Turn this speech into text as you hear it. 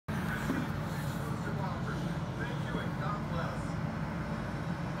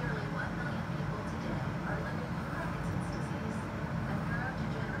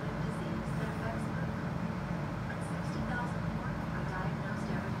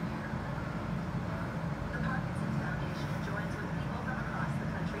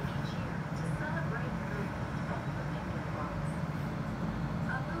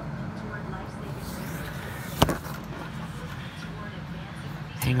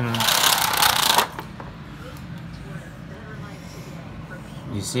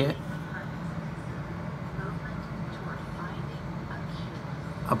You see it?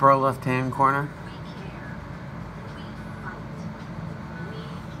 Upper left-hand corner.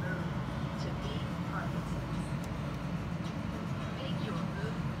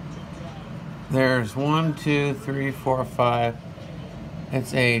 There's 1, 2, 3, 4, 5.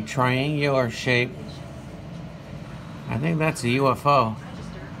 It's a triangular shape. I think that's a UFO.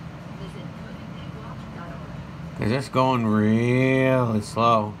 Because it's going really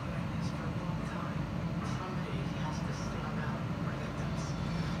slow.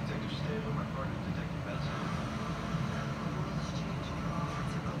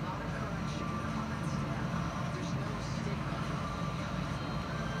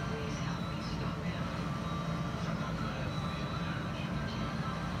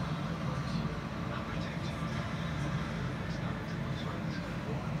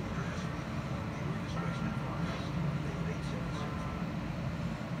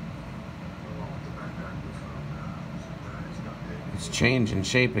 It's changing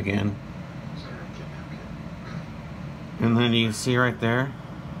shape again. And then you see right there,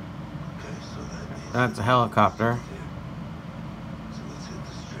 that's a helicopter.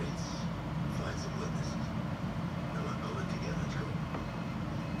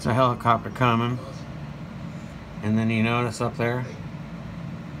 It's a helicopter coming. And then you notice up there,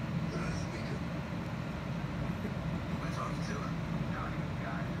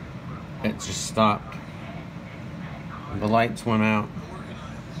 it just stopped. The lights went out.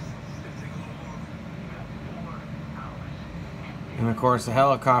 And of course the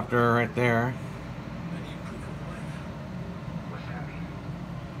helicopter right there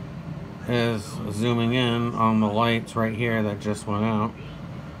is zooming in on the lights right here that just went out.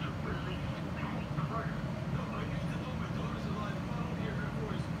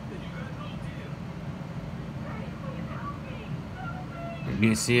 Do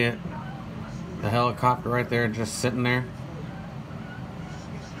you see it? The helicopter right there just sitting there.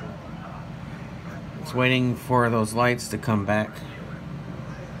 It's waiting for those lights to come back.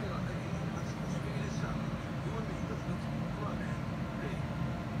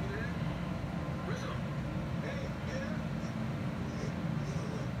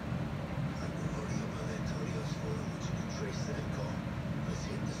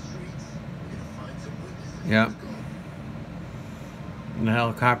 Yep. And the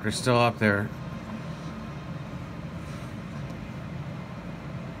helicopter's still up there.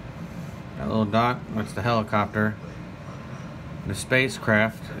 That little dot, that's the helicopter. The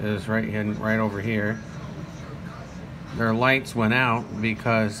spacecraft is right over here. Their lights went out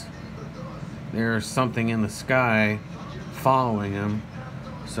because there's something in the sky following them.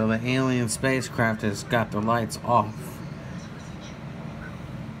 So the alien spacecraft has got their lights off.